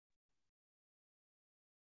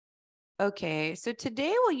Okay, so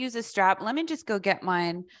today we'll use a strap. Let me just go get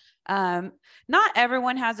mine. Not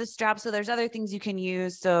everyone has a strap, so there's other things you can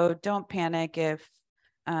use. So don't panic if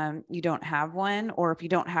you don't have one, or if you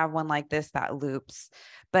don't have one like this that loops.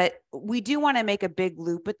 But we do want to make a big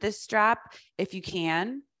loop with this strap if you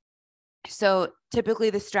can. So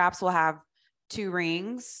typically the straps will have 2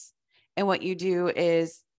 rings. And what you do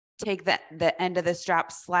is take the end of the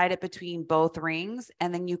strap, slide it between both rings,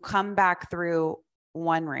 and then you come back through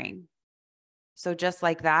 1 ring. So just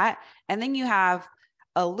like that. And then you have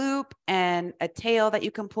a loop and a tail that you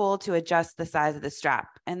can pull to adjust the size of the strap.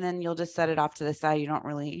 And then you'll just set it off to the side. You don't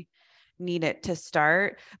really need it to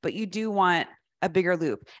start, but you do want a bigger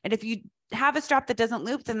loop. And if you have a strap that doesn't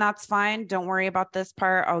loop, then that's fine. Don't worry about this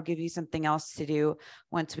part. I'll give you something else to do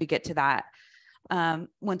once we get to that.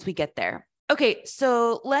 Once we get there. Okay,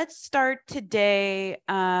 so let's start today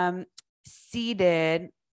seated.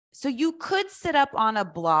 So you could sit up on a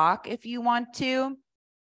block if you want to.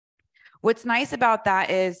 What's nice about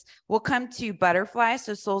that is we'll come to butterfly,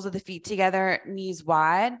 so soles of the feet together, knees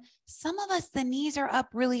wide. Some of us, the knees are up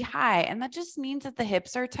really high, and that just means that the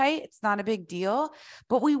hips are tight. It's not a big deal,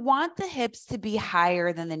 but we want the hips to be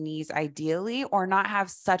higher than the knees ideally, or not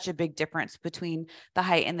have such a big difference between the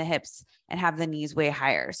height and the hips and have the knees way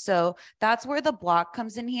higher. So that's where the block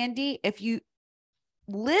comes in handy. If you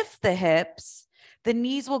lift the hips, the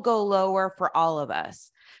knees will go lower for all of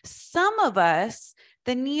us. Some of us,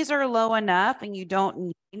 the knees are low enough and you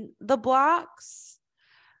don't need the blocks,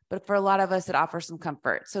 but for a lot of us, it offers some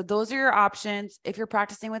comfort. So those are your options. If you're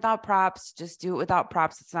practicing without props, just do it without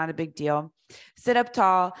props. It's not a big deal. Sit up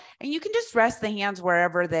tall, and you can just rest the hands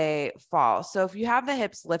wherever they fall. So if you have the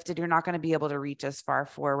hips lifted, you're not going to be able to reach as far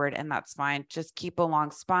forward, and that's fine. Just keep a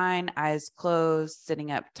long spine, eyes closed,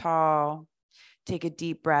 sitting up tall. Take a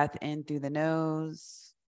deep breath in through the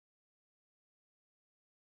nose.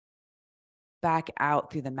 Back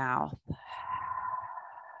out through the mouth.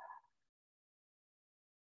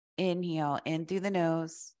 Inhale in through the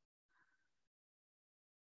nose.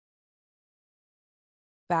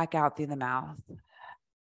 Back out through the mouth.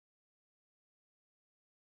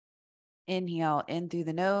 Inhale in through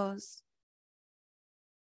the nose.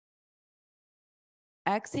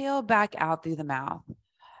 Exhale back out through the mouth.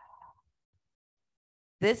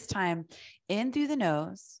 This time, in through the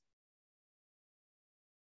nose.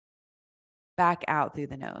 Back out through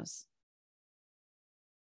the nose.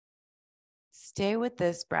 Stay with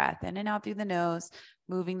this breath, in and out through the nose,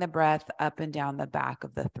 moving the breath up and down the back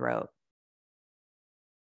of the throat.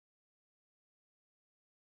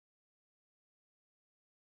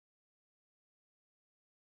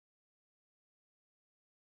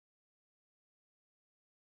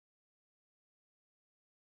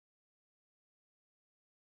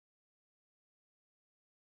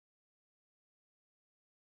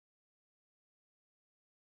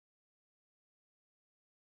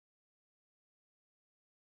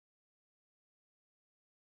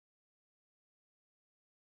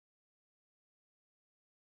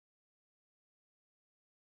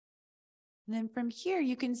 And then from here,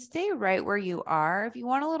 you can stay right where you are. If you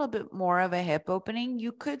want a little bit more of a hip opening,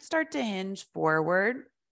 you could start to hinge forward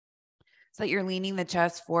so that you're leaning the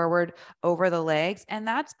chest forward over the legs. And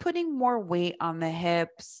that's putting more weight on the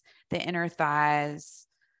hips, the inner thighs,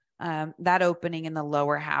 that opening in the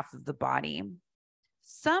lower half of the body.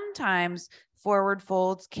 Sometimes forward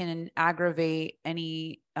folds can aggravate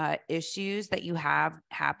any issues that you have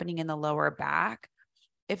happening in the lower back.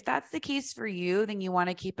 If that's the case for you, then you want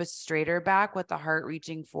to keep a straighter back with the heart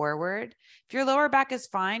reaching forward. If your lower back is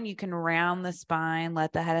fine, you can round the spine,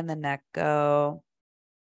 let the head and the neck go.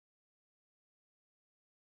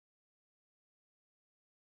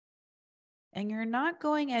 And you're not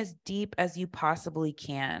going as deep as you possibly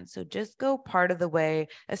can. So just go part of the way,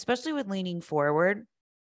 especially with leaning forward.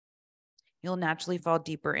 You'll naturally fall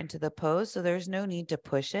deeper into the pose, so there's no need to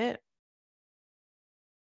push it.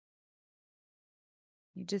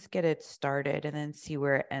 You just get it started and then see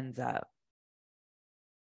where it ends up.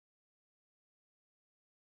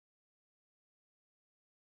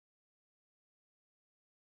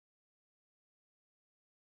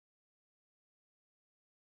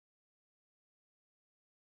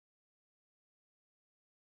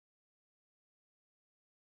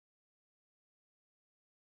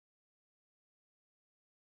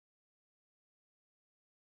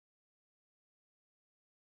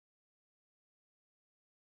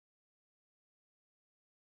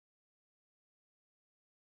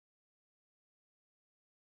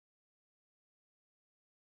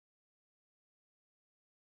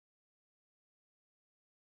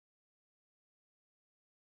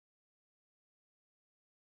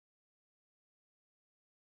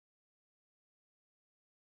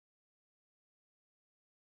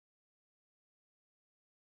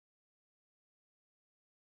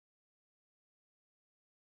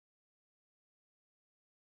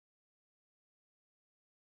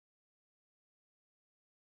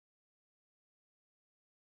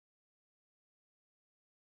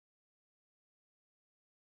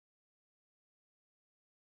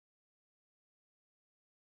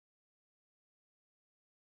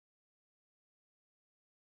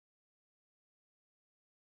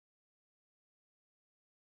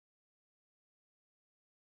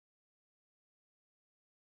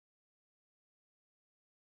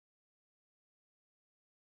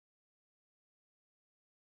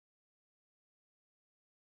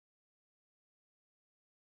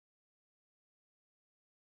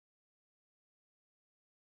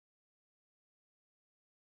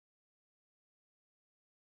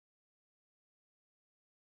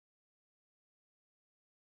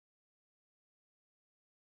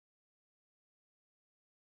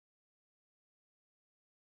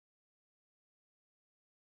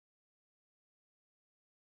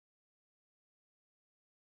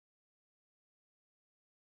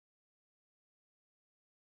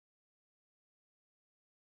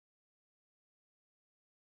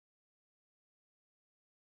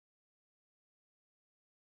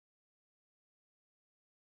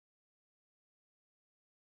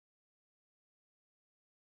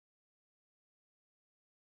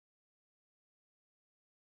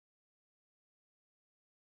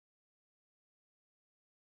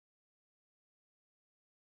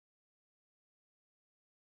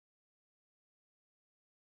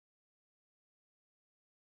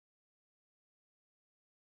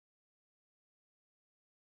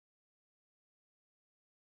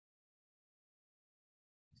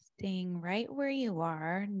 Staying right where you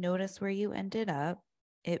are, notice where you ended up.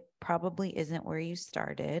 It probably isn't where you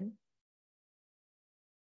started.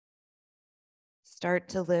 Start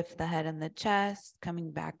to lift the head and the chest,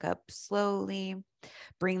 coming back up slowly.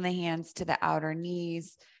 Bring the hands to the outer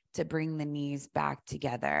knees to bring the knees back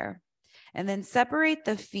together. And then separate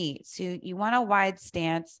the feet. So you want a wide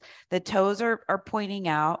stance. The toes are pointing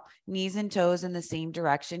out, knees and toes in the same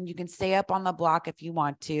direction. You can stay up on the block if you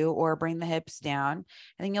want to, or bring the hips down.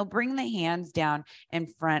 And then you'll bring the hands down in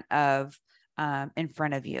front of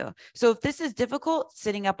you. So if this is difficult,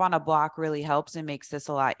 sitting up on a block really helps and makes this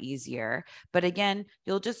a lot easier. But again,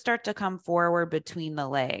 you'll just start to come forward between the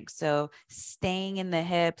legs. So staying in the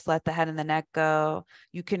hips, let the head and the neck go.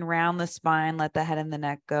 You can round the spine, let the head and the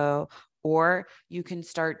neck go, or you can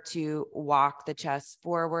start to walk the chest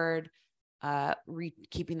forward,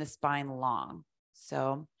 keeping the spine long.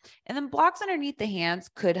 So, and then blocks underneath the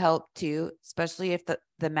hands could help too, especially if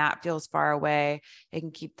the mat feels far away. It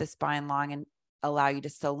can keep the spine long and allow you to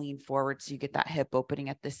still lean forward so you get that hip opening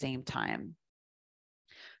at the same time.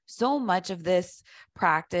 So much of this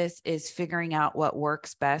practice is figuring out what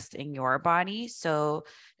works best in your body. So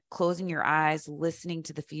closing your eyes, listening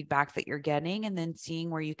to the feedback that you're getting, and then seeing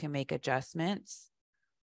where you can make adjustments.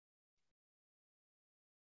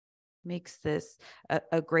 Makes this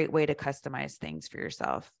a great way to customize things for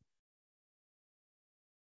yourself.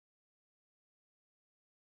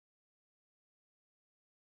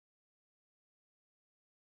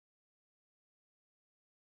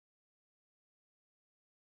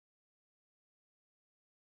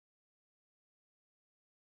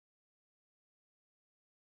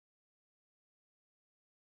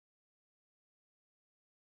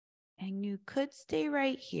 And you could stay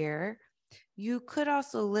right here. You could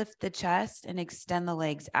also lift the chest and extend the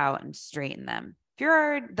legs out and straighten them.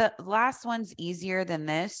 The last one's easier than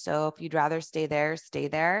this. So if you'd rather stay there, stay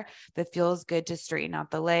there. If it feels good to straighten out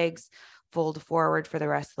the legs, fold forward for the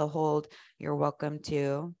rest of the hold, you're welcome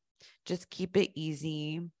to. Just keep it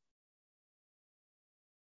easy.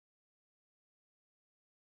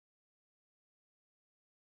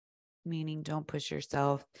 Meaning don't push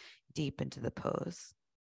yourself deep into the pose.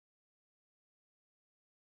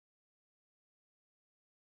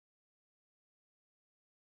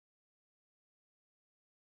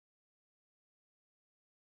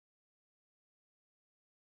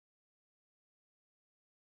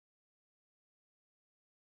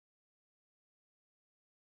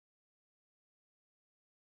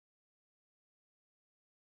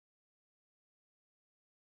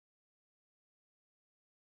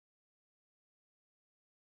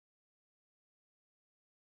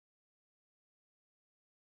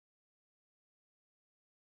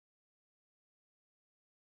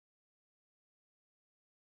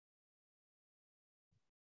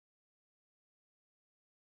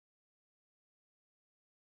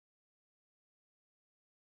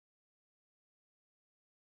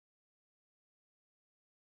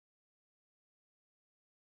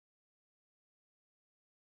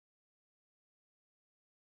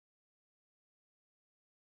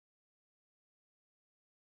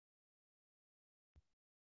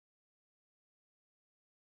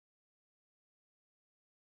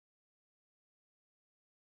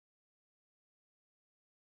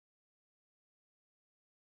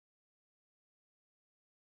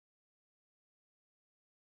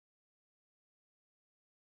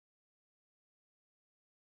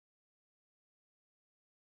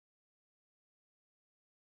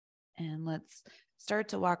 And let's start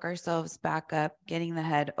to walk ourselves back up, getting the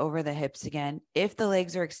head over the hips again. If the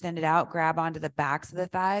legs are extended out, grab onto the backs of the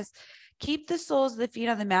thighs. Keep the soles of the feet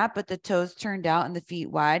on the mat, but the toes turned out and the feet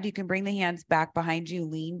wide. You can bring the hands back behind you,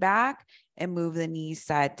 lean back, and move the knees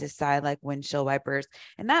side to side like windshield wipers.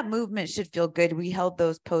 And that movement should feel good. We held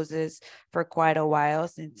those poses for quite a while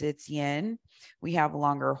since it's yin. We have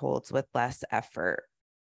longer holds with less effort.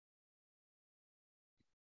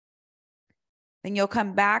 Then you'll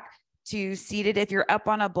come back to seated. If you're up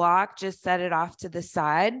on a block, just set it off to the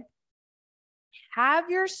side. Have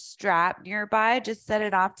your strap nearby, just set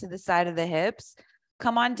it off to the side of the hips.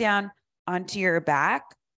 Come on down onto your back,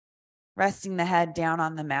 resting the head down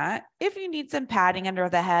on the mat. If you need some padding under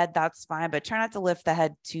the head, that's fine, but try not to lift the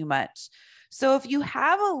head too much. So if you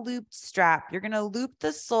have a looped strap, you're going to loop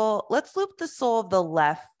the sole. Let's loop the sole of the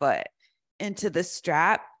left foot into the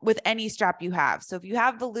strap with any strap you have. So if you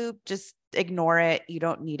have the loop, just ignore it. You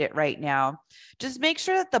don't need it right now. Just make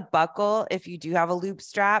sure that the buckle, if you do have a loop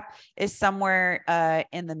strap, is somewhere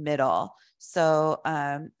in the middle. So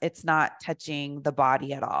it's not touching the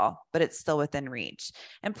body at all, but it's still within reach.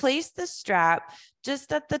 And place the strap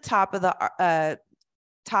just at the top of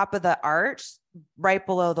the arch right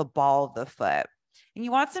below the ball of the foot. And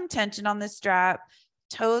you want some tension on the strap.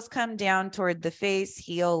 Toes come down toward the face,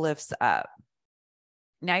 heel lifts up.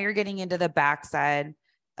 Now you're getting into the backside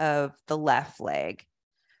of the left leg.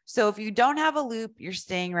 So if you don't have a loop, you're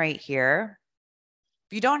staying right here.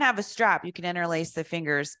 If you don't have a strap, you can interlace the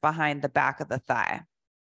fingers behind the back of the thigh.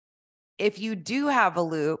 If you do have a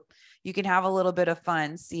loop, you can have a little bit of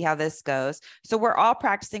fun, see how this goes. So we're all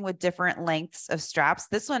practicing with different lengths of straps.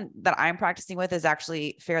 This one that I'm practicing with is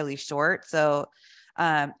actually fairly short, so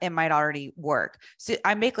it might already work. So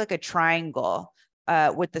I make like a triangle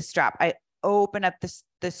with the strap. I open up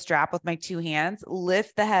the strap with my two hands,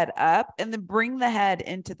 lift the head up, and then bring the head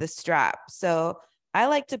into the strap. So I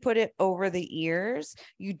like to put it over the ears.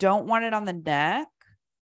 You don't want it on the neck.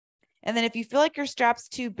 And then if you feel like your strap's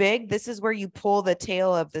too big, this is where you pull the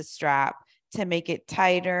tail of the strap to make it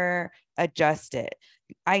tighter, adjust it.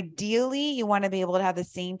 Ideally, you want to be able to have the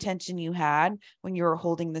same tension you had when you were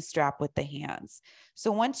holding the strap with the hands.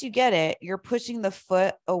 So once you get it, you're pushing the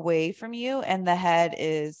foot away from you and the head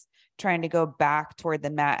is trying to go back toward the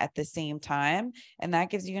mat at the same time. And that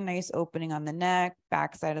gives you a nice opening on the neck,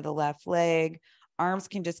 backside of the left leg. Arms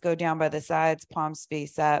can just go down by the sides, palms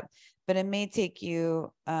face up, but it may take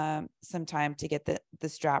you some time to get the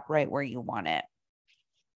strap right where you want it.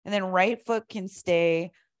 And then right foot can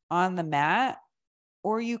stay on the mat,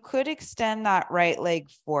 or you could extend that right leg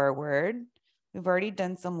forward. We've already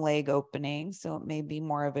done some leg opening, so it may be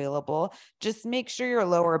more available. Just make sure your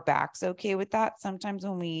lower back's okay with that. Sometimes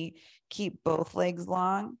when we keep both legs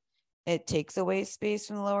long, it takes away space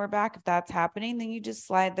from the lower back. If that's happening, then you just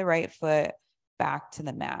slide the right foot back to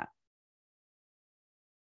the mat.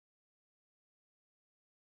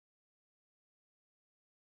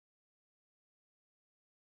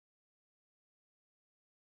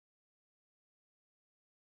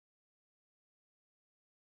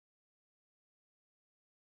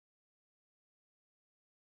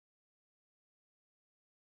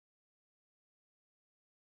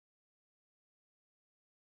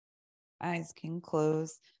 Eyes can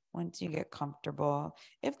close once you get comfortable.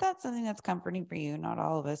 If that's something that's comforting for you, not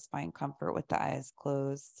all of us find comfort with the eyes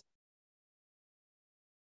closed.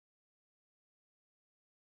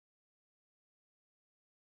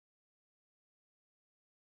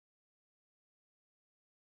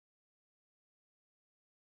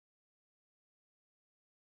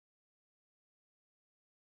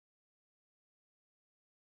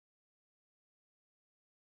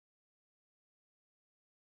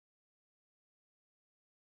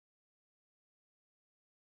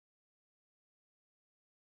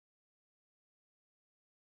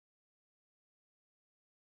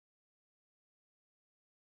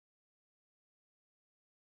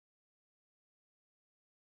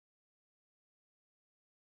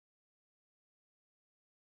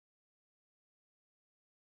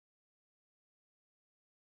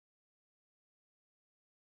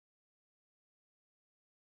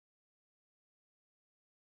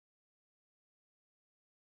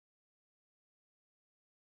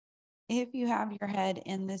 If you have your head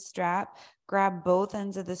in the strap, grab both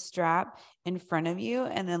ends of the strap in front of you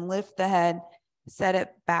and then lift the head, set it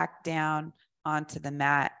back down onto the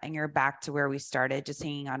mat, and you're back to where we started, just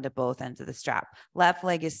hanging onto both ends of the strap. Left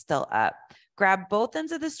leg is still up. Grab both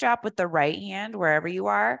ends of the strap with the right hand wherever you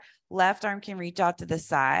are. Left arm can reach out to the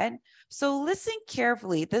side. So listen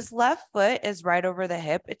carefully. This left foot is right over the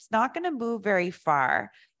hip. It's not going to move very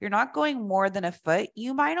far. You're not going more than a foot.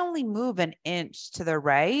 You might only move an inch to the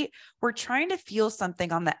right. We're trying to feel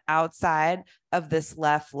something on the outside of this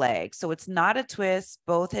left leg. So it's not a twist.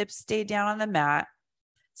 Both hips stay down on the mat.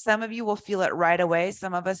 Some of you will feel it right away.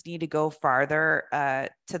 Some of us need to go farther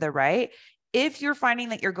to the right. If you're finding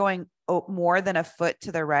that you're going more than a foot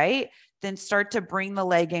to the right, then start to bring the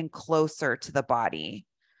leg in closer to the body.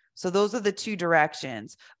 So those are the two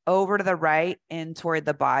directions, over to the right and toward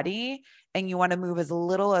the body. And you want to move as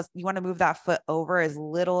little as you want to move that foot over as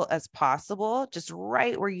little as possible, just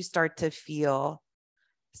right where you start to feel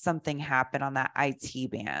something happen on that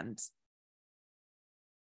IT band.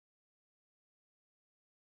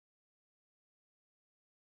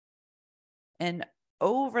 And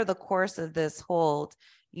over the course of this hold,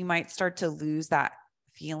 you might start to lose that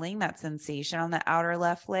feeling, that sensation on the outer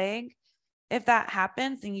left leg. If that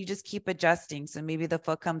happens, then you just keep adjusting. So maybe the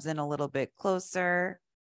foot comes in a little bit closer.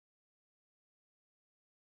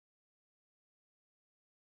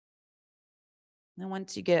 And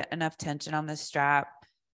once you get enough tension on the strap,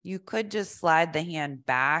 you could just slide the hand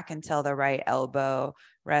back until the right elbow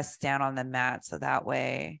rests down on the mat. So that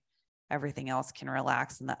way everything else can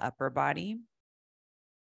relax in the upper body.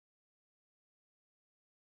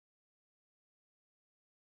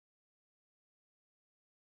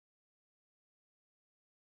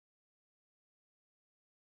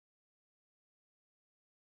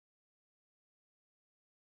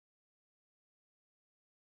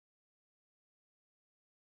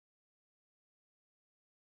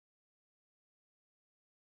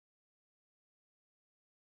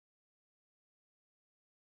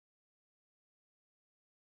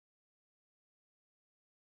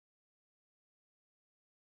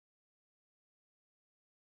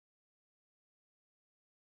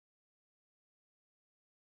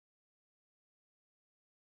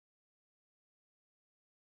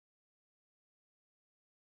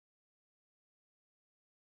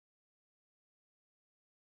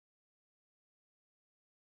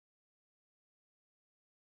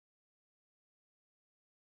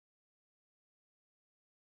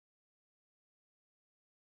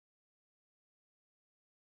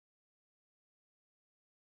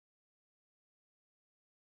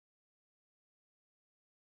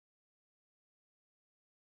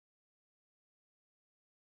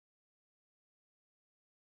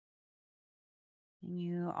 And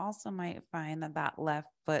you also might find that that left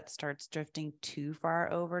foot starts drifting too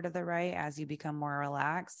far over to the right as you become more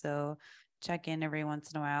relaxed. So check in every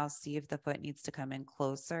once in a while, see if the foot needs to come in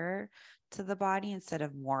closer to the body instead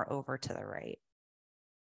of more over to the right.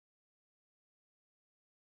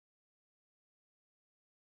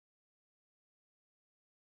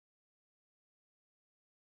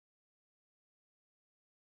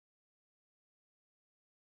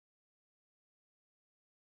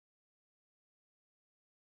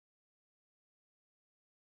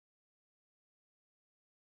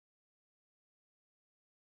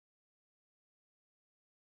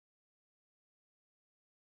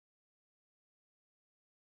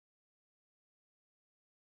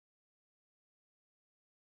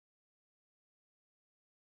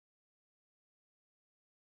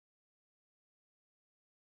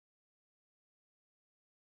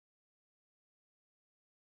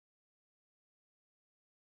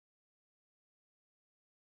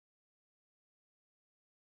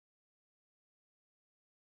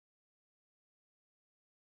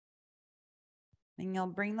 And you'll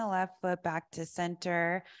bring the left foot back to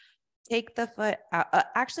center. Take the foot out.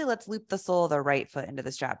 Actually, let's loop the sole of the right foot into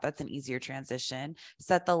the strap. That's an easier transition.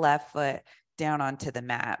 Set the left foot down onto the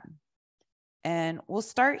mat. And we'll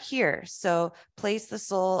start here. So place the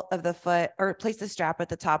sole of the foot or place the strap at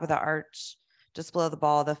the top of the arch, just below the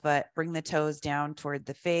ball of the foot. Bring the toes down toward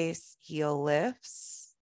the face. Heel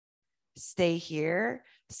lifts. Stay here.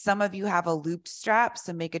 Some of you have a looped strap,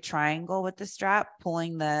 so make a triangle with the strap,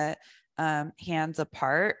 pulling the hands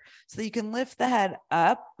apart so you can lift the head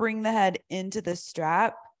up, bring the head into the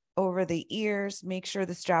strap over the ears, make sure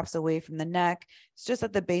the strap's away from the neck. It's just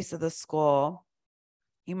at the base of the skull.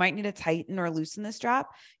 You might need to tighten or loosen the strap.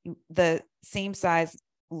 The same size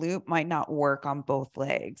loop might not work on both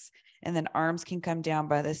legs. And then arms can come down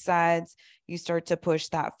by the sides. You start to push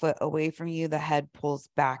that foot away from you. The head pulls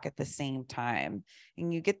back at the same time.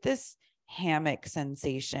 And you get this hammock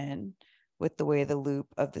sensation with the way the loop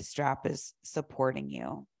of the strap is supporting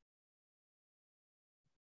you.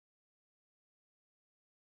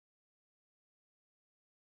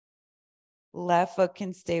 Left foot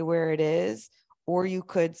can stay where it is, or you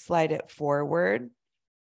could slide it forward.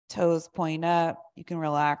 Toes point up. You can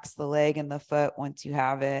relax the leg and the foot once you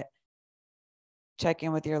have it. Check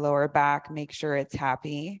in with your lower back. Make sure it's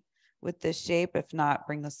happy with this shape. If not,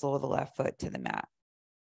 bring the sole of the left foot to the mat.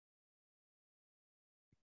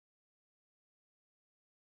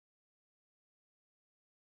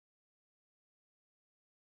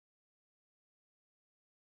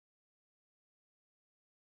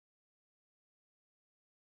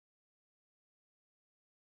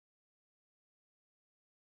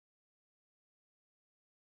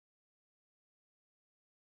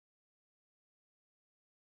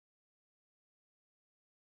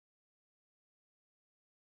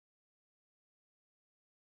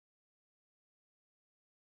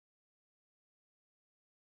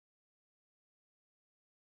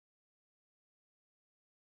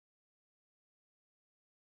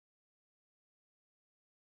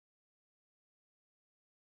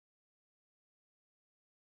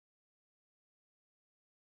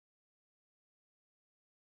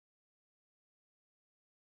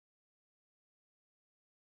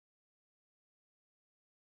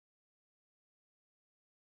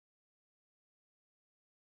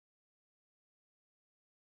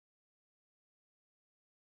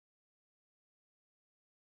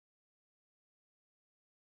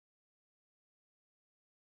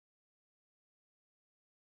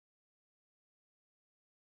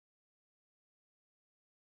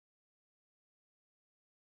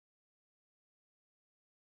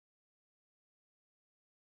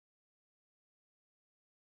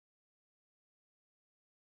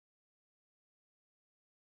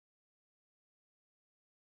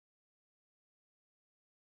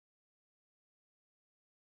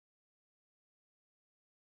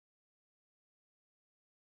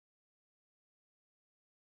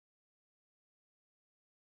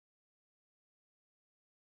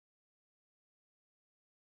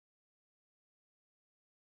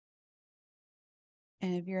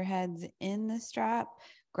 And if your head's in the strap,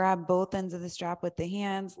 grab both ends of the strap with the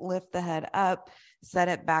hands, lift the head up, set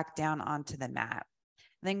it back down onto the mat.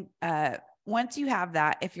 Then once you have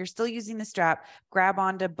that, if you're still using the strap, grab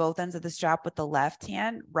onto both ends of the strap with the left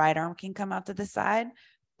hand. Right arm can come out to the side.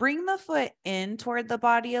 Bring the foot in toward the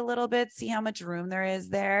body a little bit, see how much room there is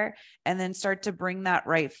there, and then start to bring that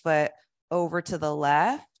right foot over to the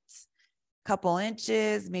left. Couple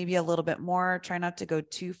inches, maybe a little bit more. Try not to go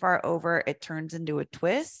too far over. It turns into a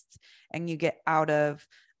twist and you get out of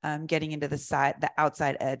getting into the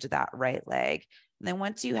outside edge of that right leg. And then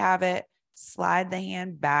once you have it, slide the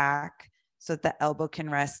hand back so that the elbow can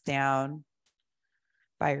rest down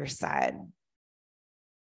by your side.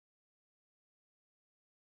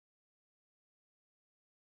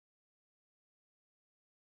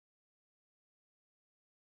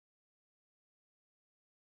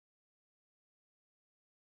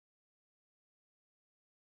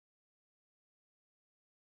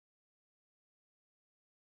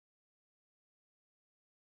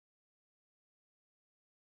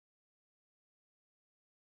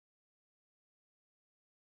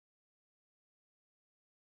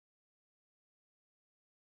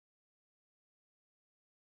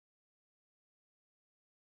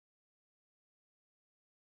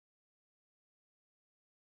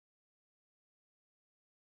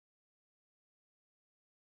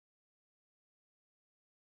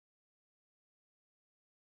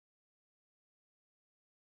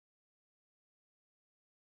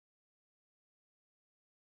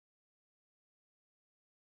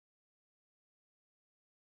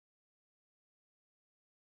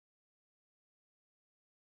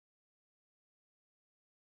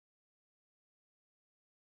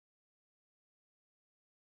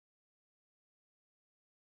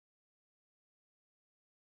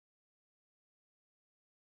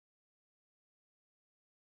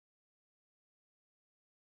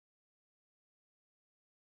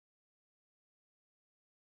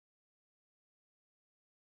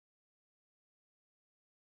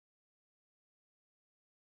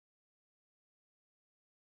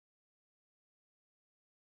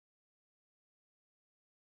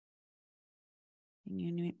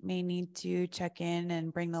 You may need to check in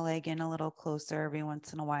and bring the leg in a little closer every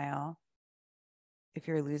once in a while if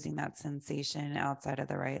you're losing that sensation outside of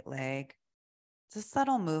the right leg. It's a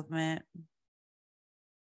subtle movement.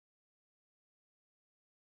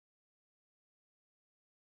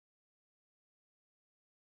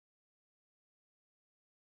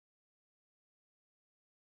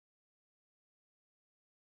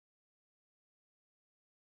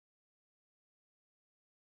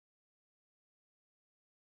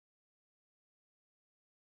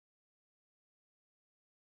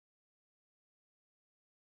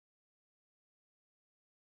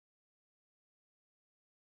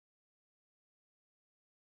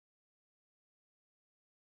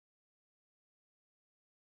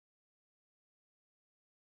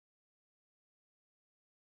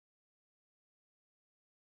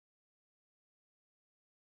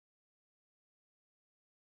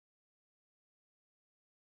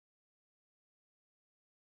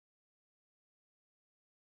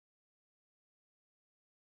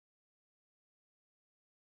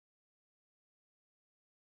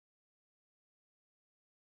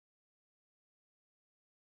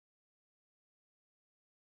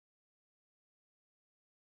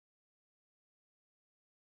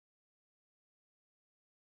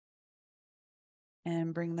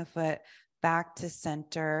 And bring the foot back to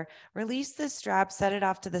center. Release the strap, set it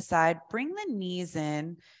off to the side. Bring the knees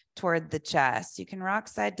in toward the chest. You can rock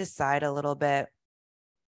side to side a little bit.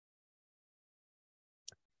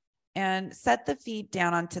 And set the feet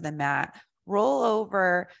down onto the mat. Roll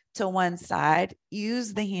over to one side.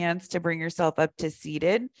 Use the hands to bring yourself up to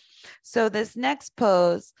seated. So this next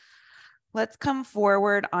pose, let's come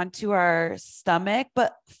forward onto our stomach.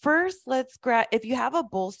 But first, let's grab, if you have a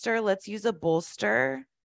bolster, let's use a bolster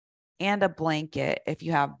and a blanket if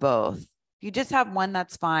you have both. If you just have one,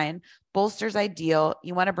 that's fine. Bolster's ideal.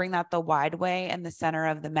 You want to bring that the wide way in the center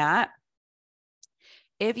of the mat.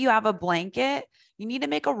 If you have a blanket, you need to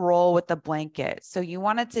make a roll with the blanket. So you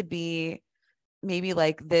want it to be maybe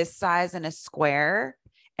like this size in a square,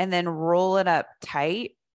 and then roll it up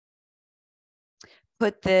tight.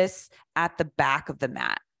 Put this at the back of the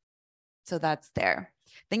mat. So that's there.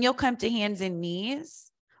 Then you'll come to hands and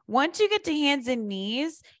knees. Once you get to hands and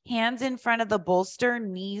knees, hands in front of the bolster,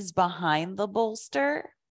 knees behind the bolster.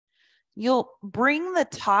 You'll bring the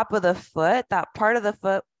top of the foot, that part of the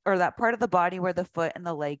foot or that part of the body where the foot and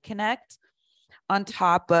the leg connect, on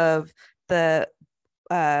top of the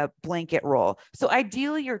blanket roll. So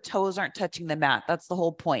ideally your toes aren't touching the mat. That's the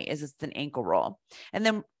whole point, is it's an ankle roll. And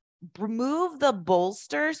then remove the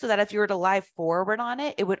bolster so that if you were to lie forward on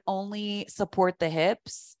it, it would only support the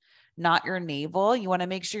hips, not your navel. You want to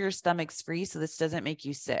make sure your stomach's free so this doesn't make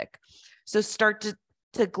you sick. So start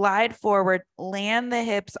to glide forward, land the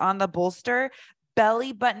hips on the bolster.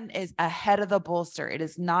 Belly button is ahead of the bolster. It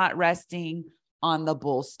is not resting on the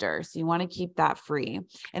bolster. So you want to keep that free.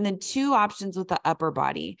 And then two options with the upper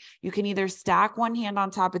body. You can either stack one hand on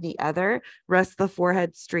top of the other, rest the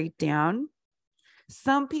forehead straight down.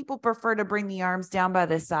 Some people prefer to bring the arms down by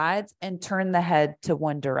the sides and turn the head to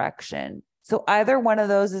one direction. So either one of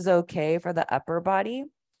those is okay for the upper body.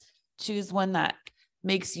 Choose one that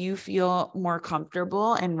makes you feel more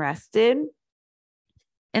comfortable and rested.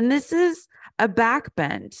 And this is a back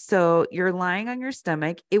bend. So you're lying on your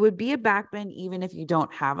stomach. It would be a back bend even if you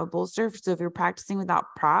don't have a bolster. So if you're practicing without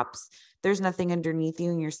props, there's nothing underneath you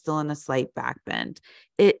and you're still in a slight back bend.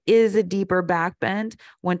 It is a deeper back bend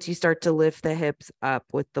once you start to lift the hips up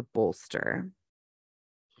with the bolster.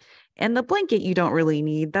 And the blanket you don't really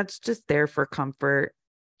need. That's just there for comfort.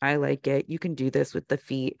 I like it. You can do this with the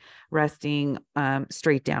feet resting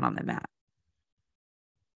straight down on the mat.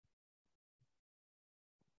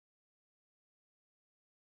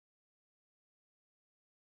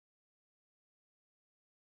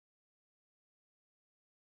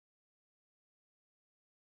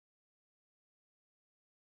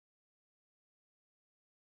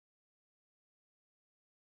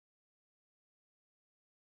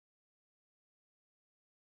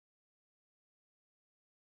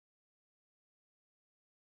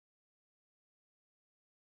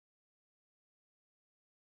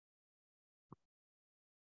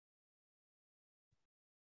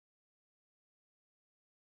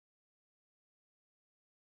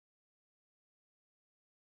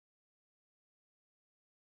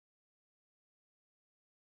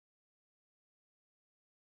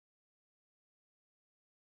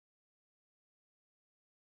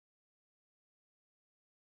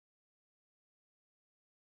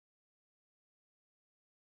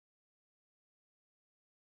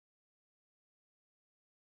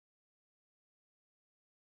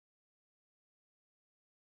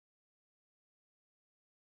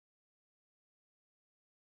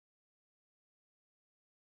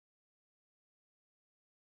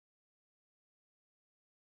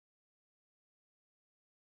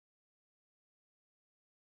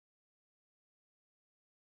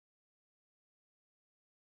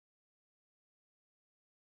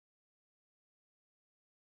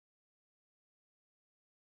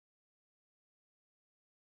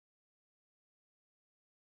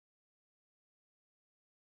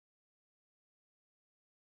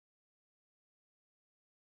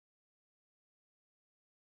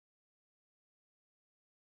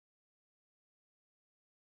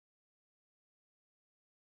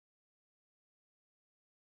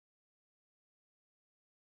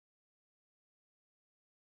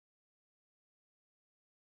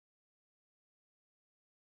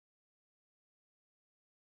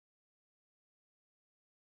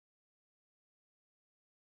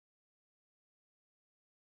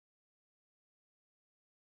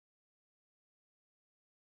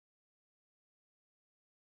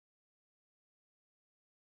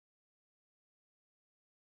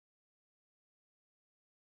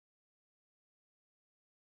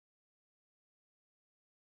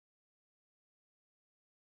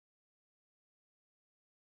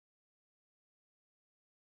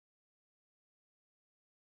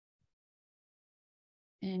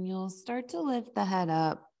 And you'll start to lift the head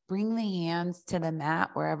up, bring the hands to the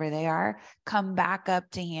mat wherever they are, come back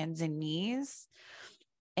up to hands and knees.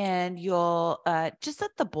 And you'll just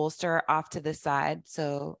set the bolster off to the side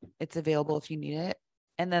so it's available if you need it.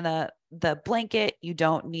 And then the blanket you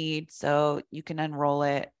don't need, so you can unroll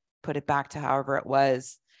it, put it back to however it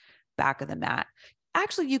was, back of the mat.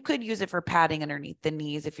 Actually, you could use it for padding underneath the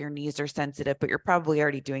knees if your knees are sensitive, but you're probably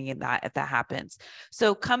already doing that if that happens.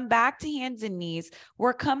 So come back to hands and knees.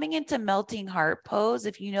 We're coming into melting heart pose.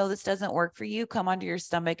 If you know this doesn't work for you, come onto your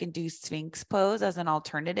stomach and do Sphinx pose as an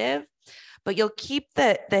alternative. But you'll keep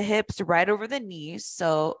the hips right over the knees,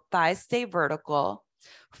 so thighs stay vertical.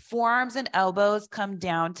 Forearms and elbows come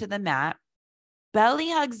down to the mat. Belly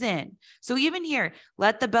hugs in. So even here,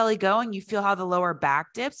 let the belly go and you feel how the lower back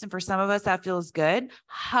dips. And for some of us, that feels good.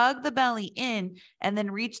 Hug the belly in and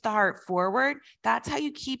then reach the heart forward. That's how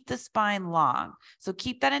you keep the spine long. So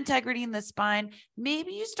keep that integrity in the spine.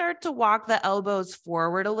 Maybe you start to walk the elbows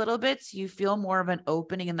forward a little bit so you feel more of an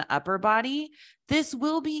opening in the upper body. This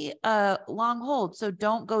will be a long hold, so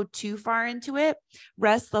don't go too far into it.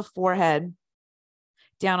 Rest the forehead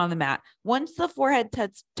down on the mat. Once the forehead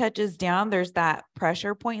touches down, there's that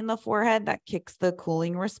pressure point in the forehead that kicks the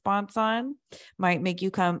cooling response on, might make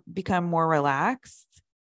you become more relaxed.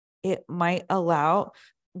 It might allow,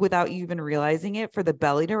 without you even realizing it, for the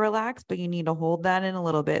belly to relax, but you need to hold that in a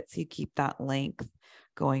little bit so you keep that length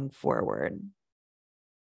going forward.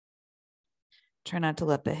 Try not to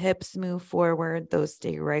let the hips move forward. Those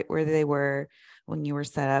stay right where they were when you were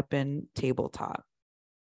set up in tabletop.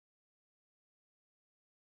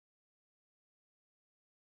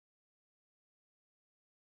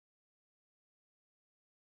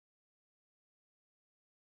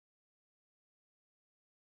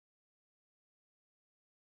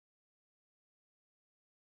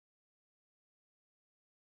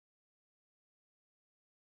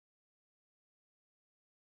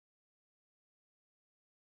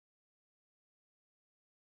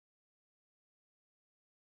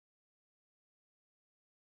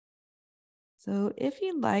 So if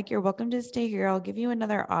you'd like, you're welcome to stay here. I'll give you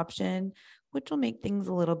another option, which will make things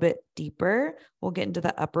a little bit deeper. We'll get into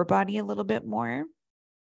the upper body a little bit more.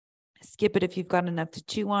 Skip it if you've got enough to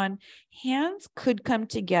chew on. Hands could come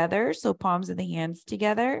together, so palms of the hands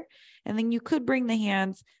together, and then you could bring the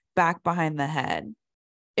hands back behind the head.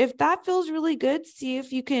 If that feels really good, see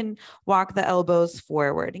if you can walk the elbows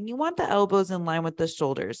forward, and you want the elbows in line with the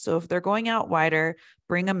shoulders. So if they're going out wider,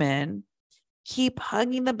 bring them in. Keep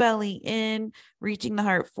hugging the belly in, reaching the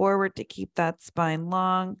heart forward to keep that spine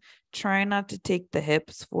long. Try not to take the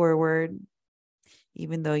hips forward,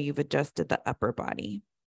 even though you've adjusted the upper body.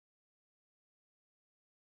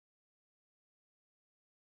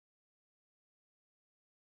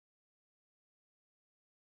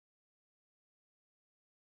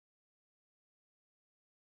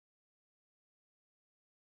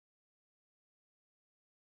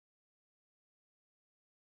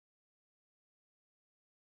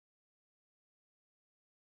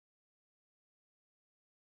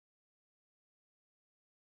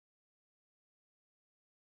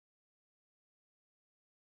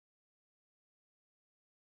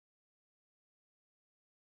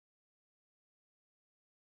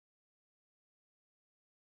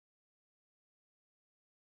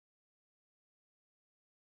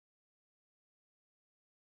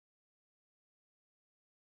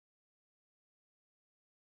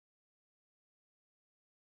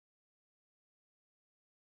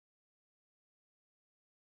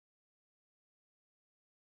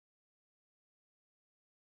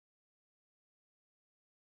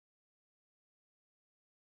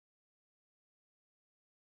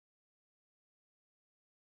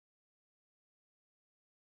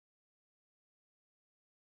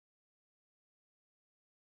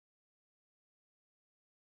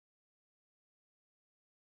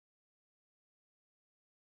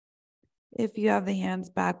 If you have the hands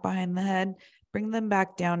back behind the head, bring them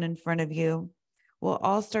back down in front of you. We'll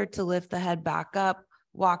all start to lift the head back up,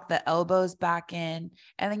 walk the elbows back in,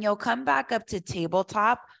 and then you'll come back up to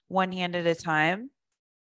tabletop one hand at a time.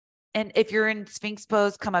 And if you're in Sphinx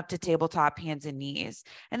pose, come up to tabletop, hands and knees.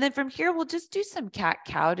 And then from here, we'll just do some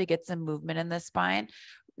cat-cow to get some movement in the spine.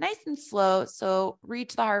 Nice and slow. So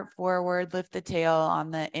reach the heart forward, lift the tail on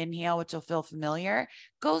the inhale, which will feel familiar.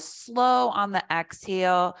 Go slow on the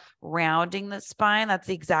exhale, rounding the spine. That's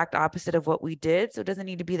the exact opposite of what we did. So it doesn't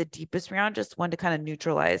need to be the deepest round, just one to kind of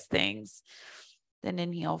neutralize things. Then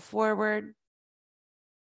inhale forward.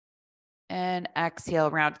 And exhale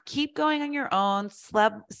round. Keep going on your own.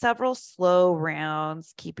 Several slow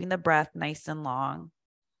rounds, keeping the breath nice and long.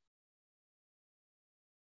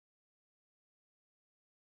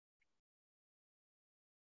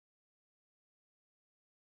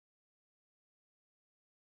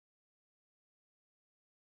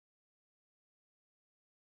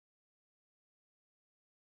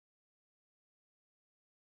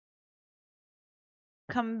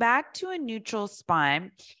 Come back to a neutral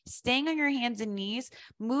spine, staying on your hands and knees.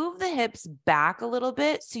 Move the hips back a little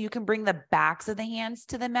bit so you can bring the backs of the hands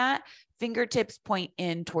to the mat. Fingertips point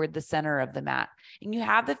in toward the center of the mat, and you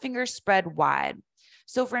have the fingers spread wide.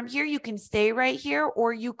 So from here, you can stay right here,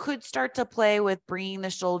 or you could start to play with bringing the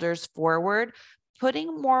shoulders forward,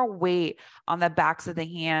 putting more weight on the backs of the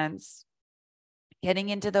hands, getting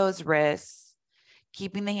into those wrists,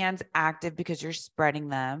 keeping the hands active because you're spreading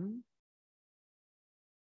them.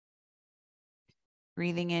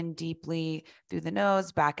 Breathing in deeply through the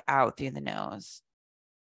nose, back out through the nose.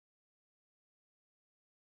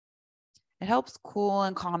 It helps cool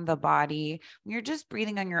and calm the body. When you're just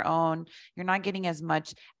breathing on your own, you're not getting as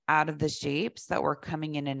much out of the shapes that we're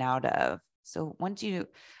coming in and out of. So once you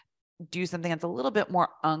do something that's a little bit more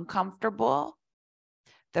uncomfortable,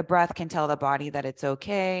 the breath can tell the body that it's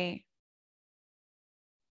okay.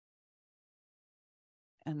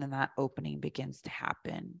 And then that opening begins to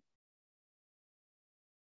happen.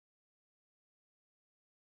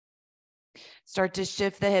 Start to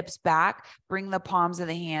shift the hips back, bring the palms of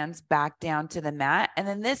the hands back down to the mat. And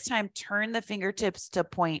then this time, turn the fingertips to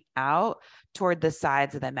point out toward the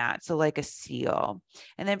sides of the mat. So like a seal.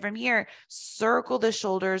 And then from here, circle the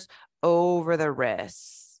shoulders over the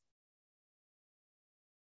wrists.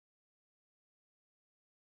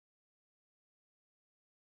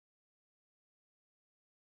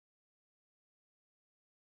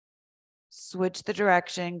 Switch the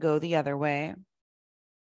direction, go the other way.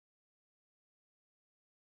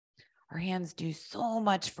 Our hands do so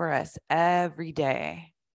much for us every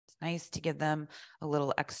day. It's nice to give them a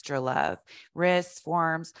little extra love. Wrists,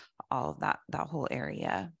 forearms, all of that whole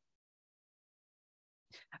area.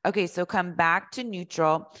 Okay, so come back to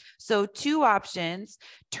neutral. So two options,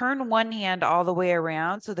 turn one hand all the way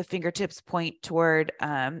around so the fingertips point toward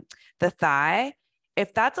the thigh.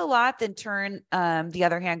 If that's a lot, then turn the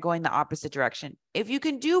other hand going the opposite direction. If you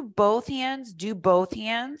can do both hands, do both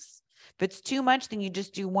hands. If it's too much, then you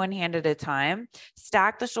just do one hand at a time.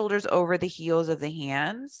 Stack the shoulders over the heels of the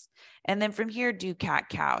hands. And then from here, do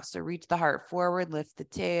cat-cow. So reach the heart forward, lift the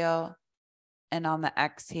tail, and on the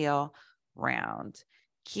exhale, round.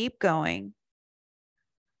 Keep going.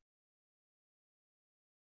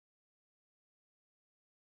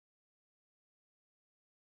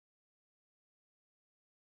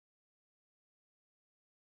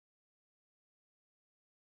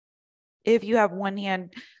 If you have one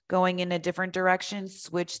hand going in a different direction,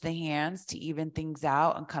 switch the hands to even things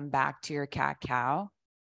out and come back to your cat-cow.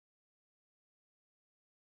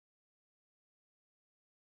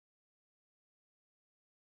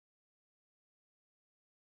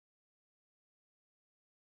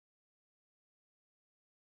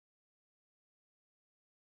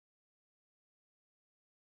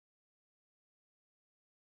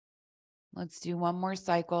 Let's do one more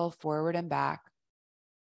cycle, forward and back.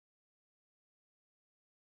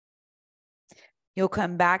 You'll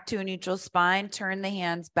come back to a neutral spine, turn the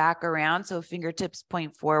hands back around so fingertips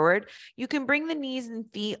point forward. You can bring the knees and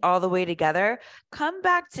feet all the way together. Come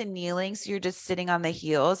back to kneeling so you're just sitting on the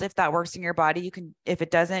heels. If that works in your body, you can, if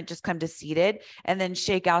it doesn't, just come to seated and then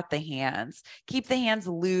shake out the hands. Keep the hands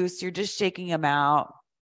loose. You're just shaking them out.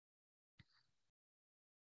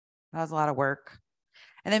 That was a lot of work.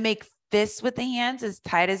 And then make fists with the hands as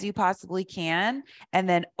tight as you possibly can, and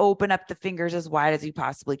then open up the fingers as wide as you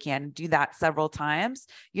possibly can. Do that several times.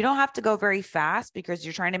 You don't have to go very fast because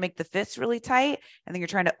you're trying to make the fists really tight, and then you're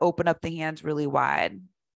trying to open up the hands really wide.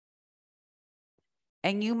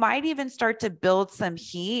 And you might even start to build some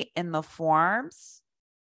heat in the forearms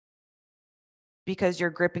because you're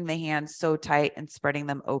gripping the hands so tight and spreading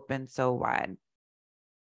them open so wide.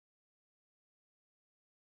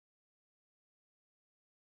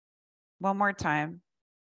 One more time.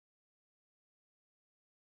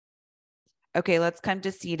 Okay, let's come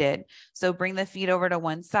to seated. So bring the feet over to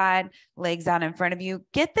one side, legs out in front of you.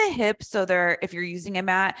 Get the hips so they're, if you're using a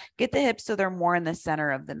mat, get the hips so they're more in the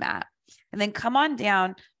center of the mat. And then come on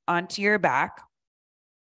down onto your back.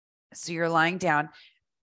 So you're lying down,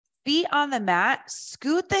 feet on the mat,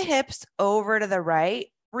 scoot the hips over to the right,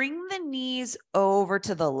 bring the knees over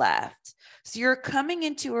to the left. So you're coming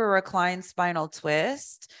into a reclined spinal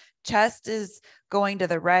twist. Chest is going to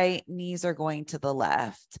the right, knees are going to the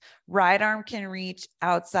left. Right arm can reach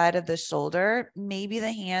outside of the shoulder, maybe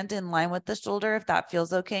the hand in line with the shoulder. If that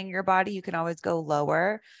feels okay in your body, you can always go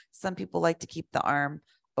lower. Some people like to keep the arm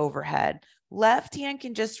overhead. Left hand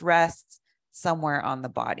can just rest somewhere on the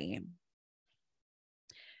body.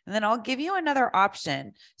 And then I'll give you another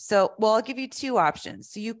option. So, well, I'll give you two options.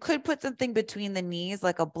 So you could put something between the knees,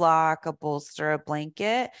 like a block, a bolster, a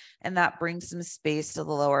blanket, and that brings some space to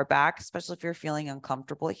the lower back, especially if you're feeling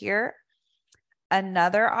uncomfortable here.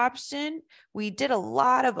 Another option, we did a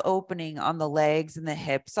lot of opening on the legs and the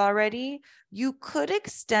hips already. You could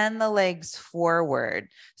extend the legs forward.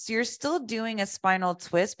 So you're still doing a spinal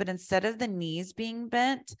twist, but instead of the knees being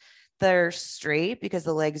bent, they're straight because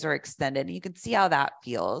the legs are extended. You can see how that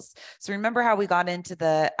feels. So remember how we got into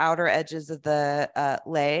the outer edges of the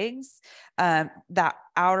legs? That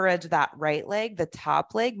outer edge of that right leg, the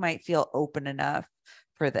top leg might feel open enough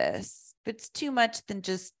for this. If it's too much, then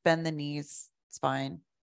just bend the knees. It's fine.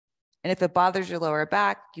 And if it bothers your lower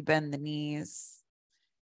back, you bend the knees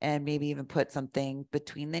and maybe even put something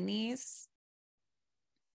between the knees.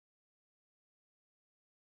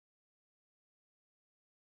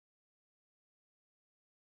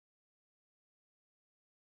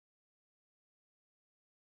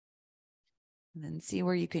 And then see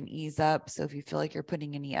where you can ease up. So if you feel like you're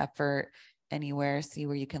putting any effort anywhere, see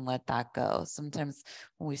where you can let that go. Sometimes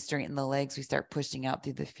when we straighten the legs, we start pushing out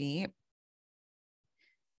through the feet.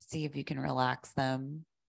 See if you can relax them.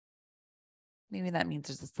 Maybe that means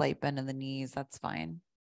there's a slight bend in the knees. That's fine.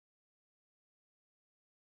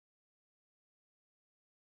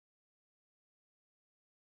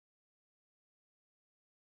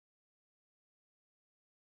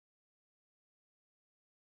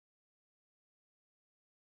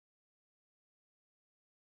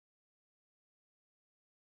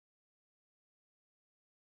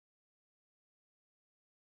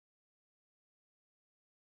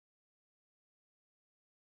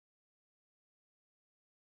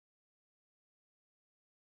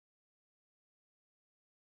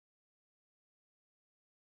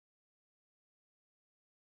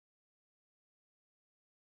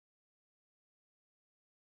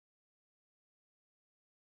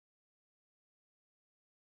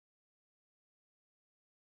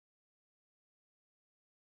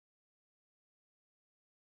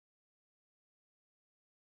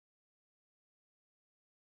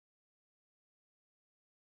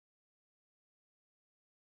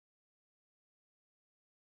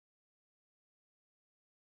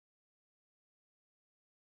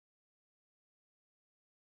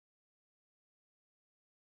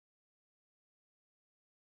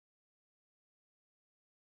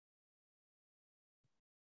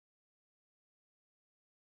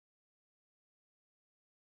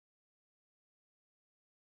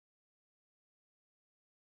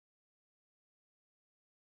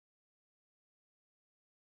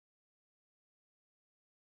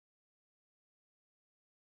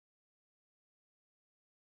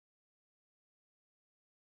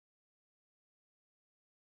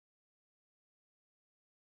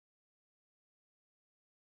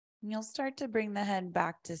 And you'll start to bring the head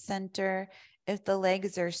back to center. If the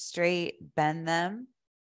legs are straight, bend them.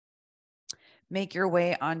 Make your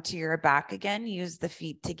way onto your back again. Use the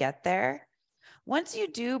feet to get there. Once you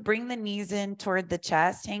do, bring the knees in toward the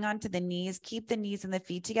chest, hang on to the knees, keep the knees and the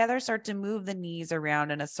feet together, start to move the knees around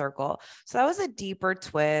in a circle. So that was a deeper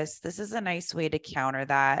twist. This is a nice way to counter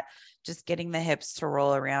that, just getting the hips to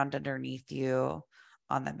roll around underneath you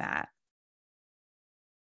on the mat.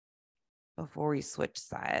 Before we switch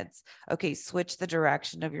sides. Okay, switch the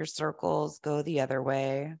direction of your circles, go the other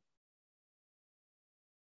way.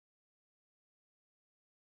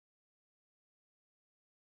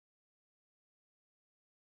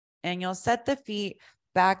 And you'll set the feet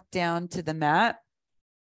back down to the mat.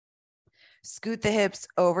 Scoot the hips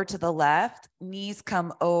over to the left, knees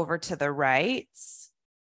come over to the right.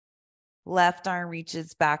 Left arm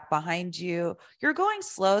reaches back behind you. You're going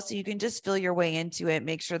slow, so you can just feel your way into it.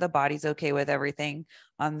 Make sure the body's okay with everything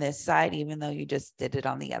on this side, even though you just did it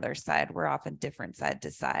on the other side. We're often different side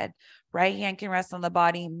to side. Right hand can rest on the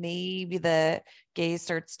body. Maybe the gaze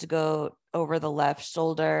starts to go over the left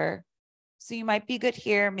shoulder. So you might be good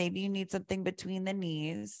here. Maybe you need something between the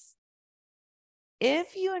knees.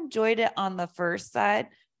 If you enjoyed it on the first side,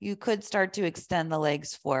 you could start to extend the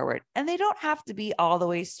legs forward, and they don't have to be all the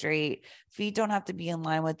way straight. Feet don't have to be in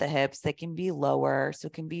line with the hips. They can be lower. So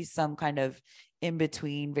it can be some kind of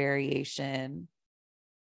in-between variation.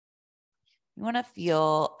 You want to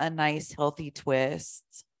feel a nice, healthy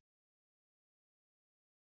twist.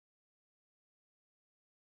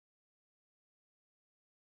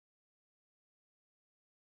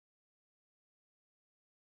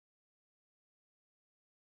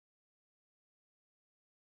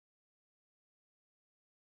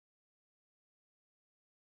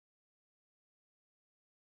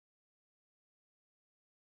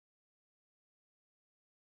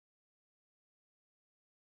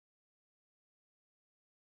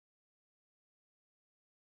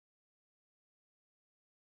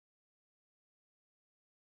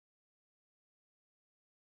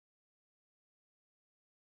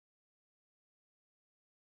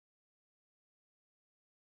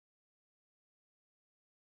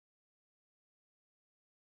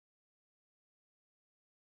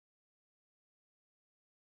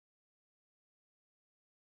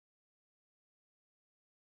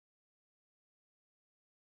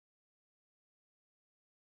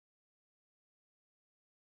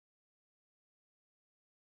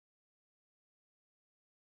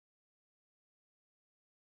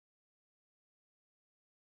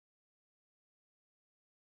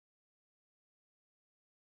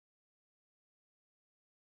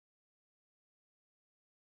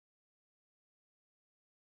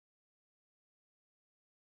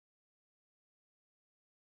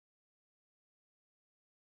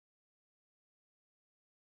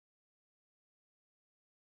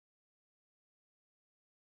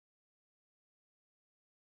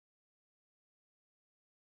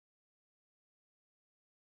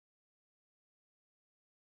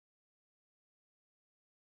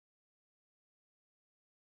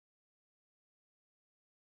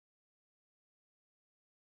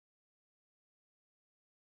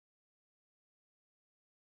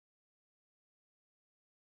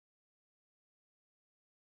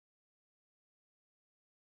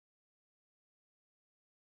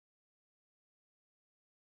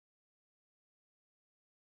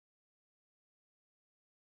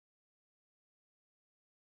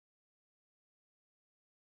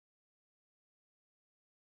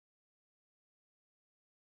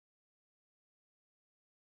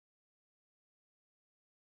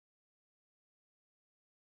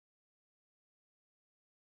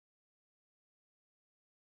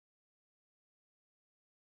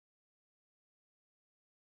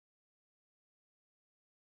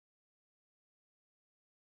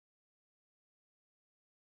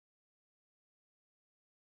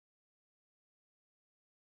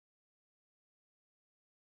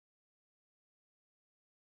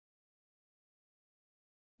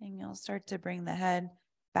 And you'll start to bring the head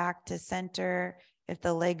back to center. If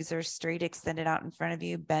the legs are straight extended out in front of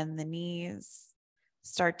you, bend the knees.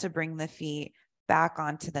 Start to bring the feet back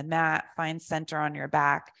onto the mat. Find center on your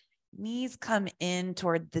back. Knees come in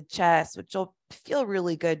toward the chest, which will feel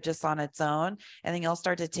really good just on its own. And then you'll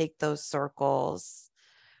start to take those circles,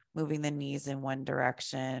 moving the knees in one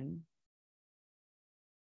direction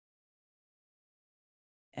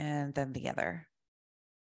and then the other.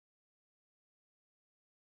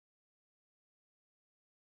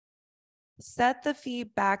 Set the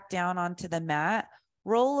feet back down onto the mat,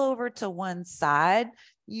 roll over to one side,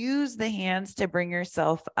 use the hands to bring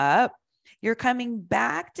yourself up. You're coming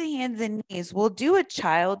back to hands and knees. We'll do a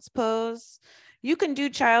child's pose. You can do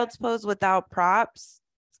child's pose without props.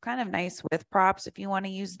 It's kind of nice with props if you want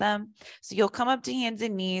to use them. So you'll come up to hands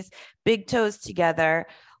and knees, big toes together.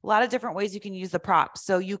 A lot of different ways you can use the props.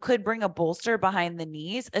 So you could bring a bolster behind the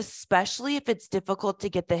knees, especially if it's difficult to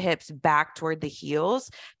get the hips back toward the heels.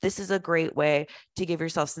 This is a great way to give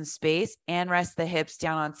yourself some space and rest the hips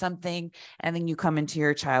down on something. And then you come into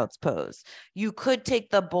your child's pose. You could take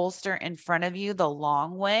the bolster in front of you the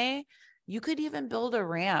long way. You could even build a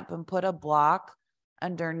ramp and put a block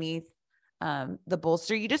underneath the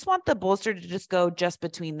bolster. You just want the bolster to just go just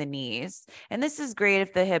between the knees. And this is great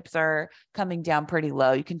if the hips are coming down pretty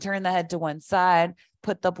low. You can turn the head to one side,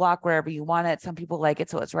 put the block wherever you want it. Some people like it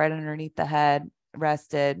so it's right underneath the head,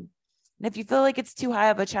 rested. And if you feel like it's too high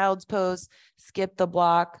of a child's pose, skip the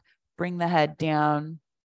block, bring the head down.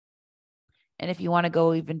 And if you want to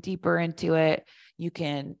go even deeper into it, you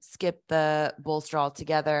can skip the bolster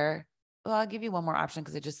altogether. Well, I'll give you one more option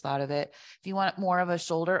because I just thought of it. If you want more of a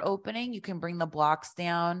shoulder opening, you can bring the blocks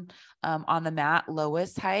down on the mat,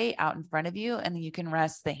 lowest height out in front of you, and then you can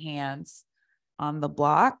rest the hands on the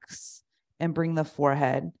blocks and bring the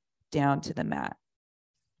forehead down to the mat.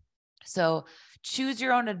 So choose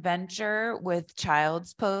your own adventure with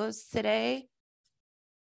child's pose today.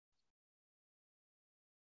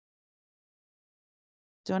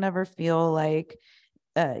 Don't ever feel like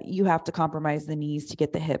you have to compromise the knees to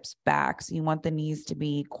get the hips back. So you want the knees to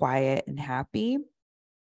be quiet and happy,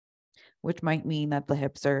 which might mean that the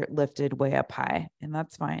hips are lifted way up high, and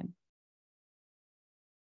that's fine.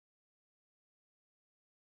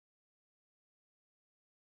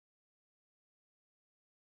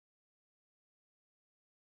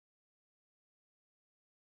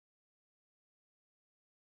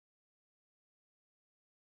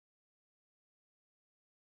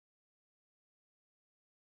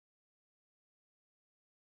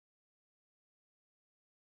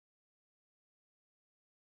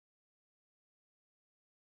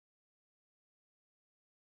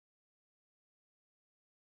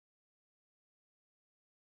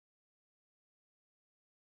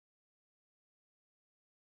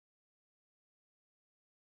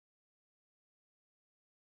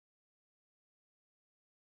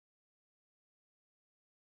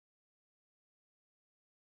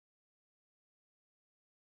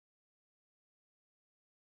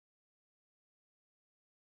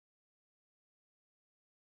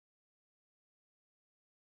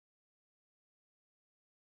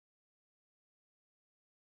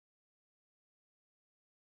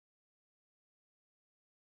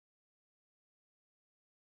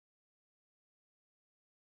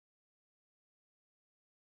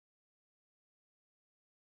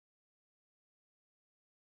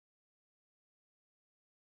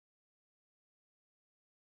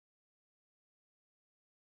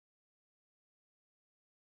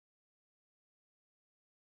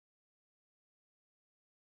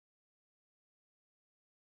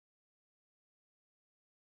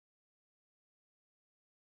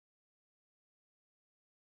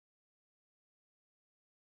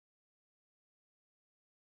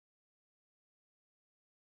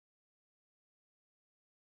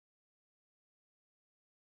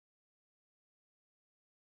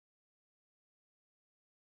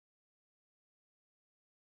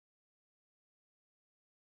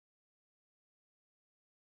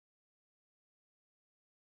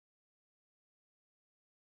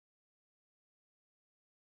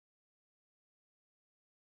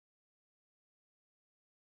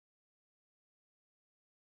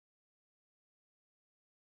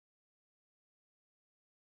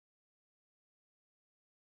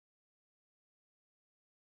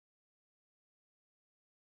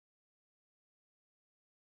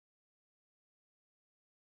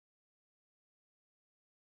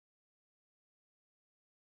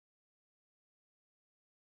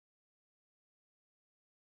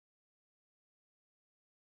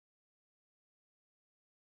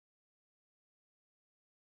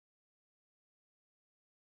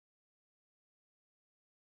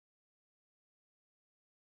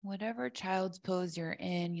 Whatever child's pose you're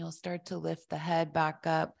in, you'll start to lift the head back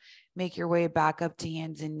up, make your way back up to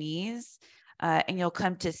hands and knees, and you'll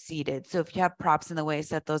come to seated. So if you have props in the way,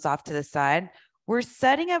 set those off to the side. We're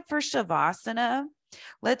setting up for Shavasana.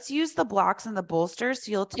 Let's use the blocks and the bolsters.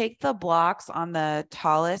 So you'll take the blocks on the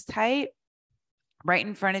tallest height right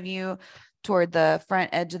in front of you toward the front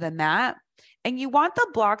edge of the mat. And you want the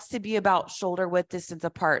blocks to be about shoulder width distance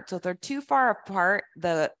apart. So if they're too far apart,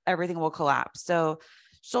 everything will collapse. So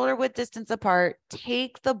shoulder width distance apart,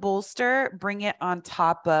 take the bolster, bring it on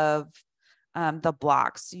top of the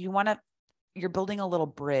blocks. So you want to you're building a little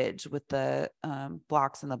bridge with the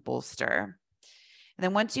blocks and the bolster. And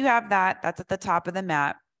then once you have that, that's at the top of the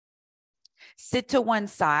mat. Sit to one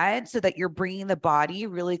side so that you're bringing the body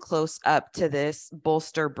really close up to this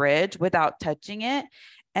bolster bridge without touching it.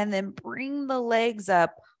 And then bring the legs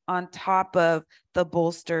up on top of the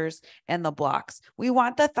bolsters and the blocks. We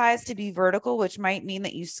want the thighs to be vertical, which might mean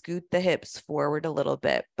that you scoot the hips forward a little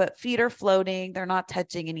bit, but feet are floating. They're not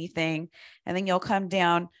touching anything. And then you'll come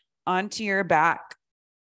down onto your back,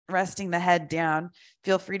 resting the head down.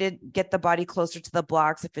 Feel free to get the body closer to the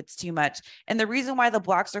blocks if it's too much. And the reason why the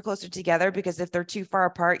blocks are closer together, because if they're too far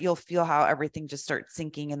apart, you'll feel how everything just starts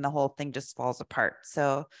sinking and the whole thing just falls apart.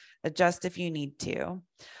 So adjust if you need to.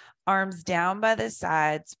 Arms down by the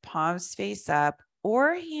sides, palms face up,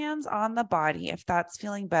 or hands on the body if that's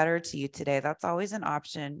feeling better to you today. That's always an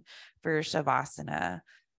option for your Shavasana.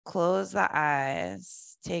 Close the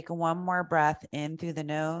eyes. Take one more breath in through the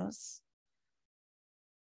nose.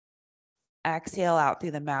 Exhale out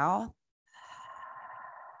through the mouth.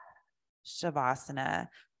 Shavasana.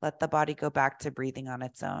 Let the body go back to breathing on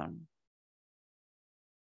its own.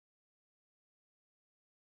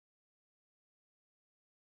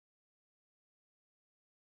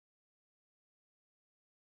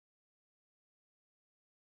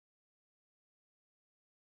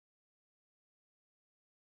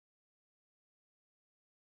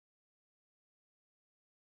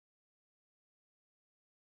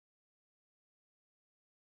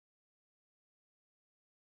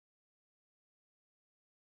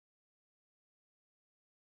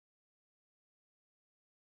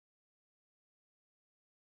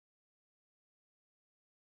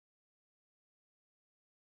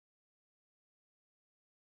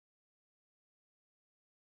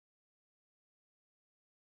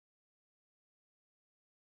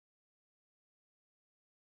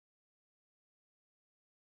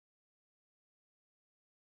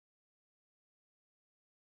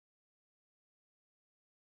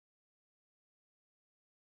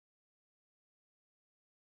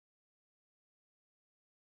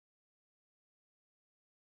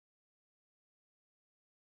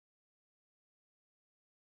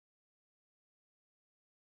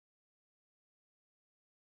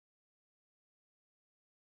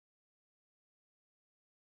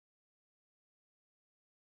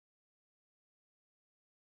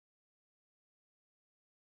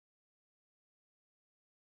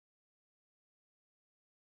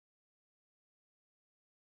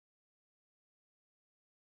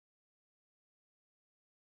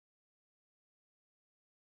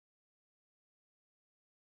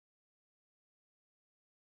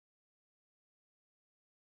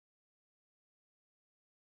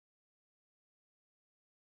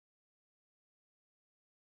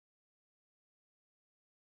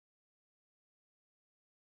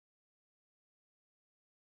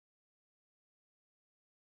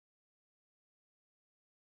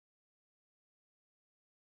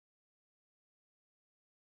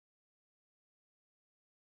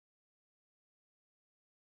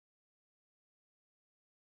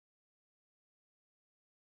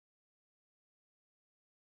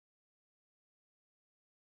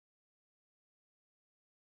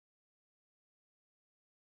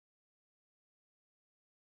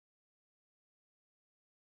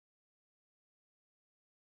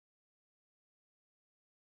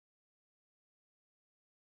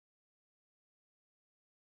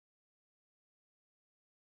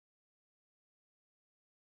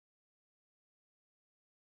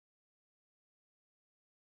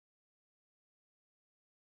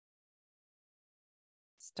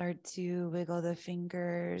 Start to wiggle the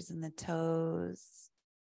fingers and the toes.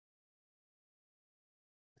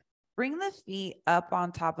 Bring the feet up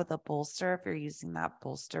on top of the bolster if you're using that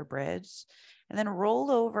bolster bridge, and then roll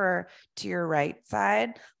over to your right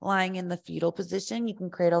side, lying in the fetal position. You can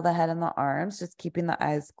cradle the head and the arms, just keeping the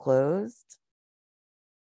eyes closed.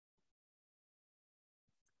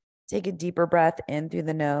 Take a deeper breath in through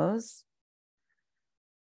the nose,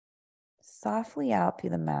 softly out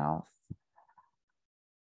through the mouth.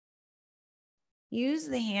 Use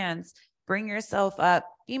the hands. Bring yourself up.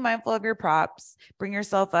 Be mindful of your props. Bring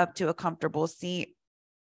yourself up to a comfortable seat.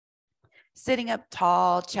 Sitting up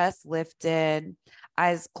tall, chest lifted,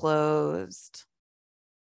 eyes closed.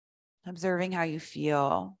 Observing how you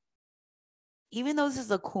feel. Even though this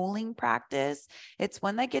is a cooling practice, it's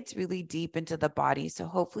one that gets really deep into the body. So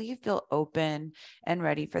hopefully you feel open and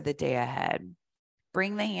ready for the day ahead.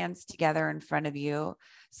 Bring the hands together in front of you.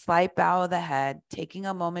 Slight bow of the head, taking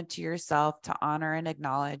a moment to yourself to honor and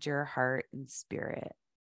acknowledge your heart and spirit,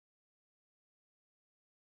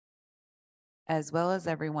 as well as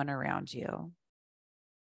everyone around you.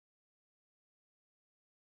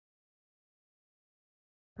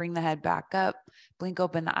 Bring the head back up, blink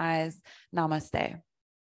open the eyes. Namaste.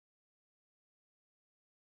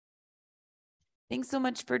 Thanks so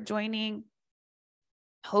much for joining.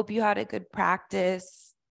 Hope you had a good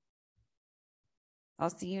practice. I'll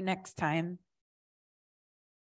see you next time.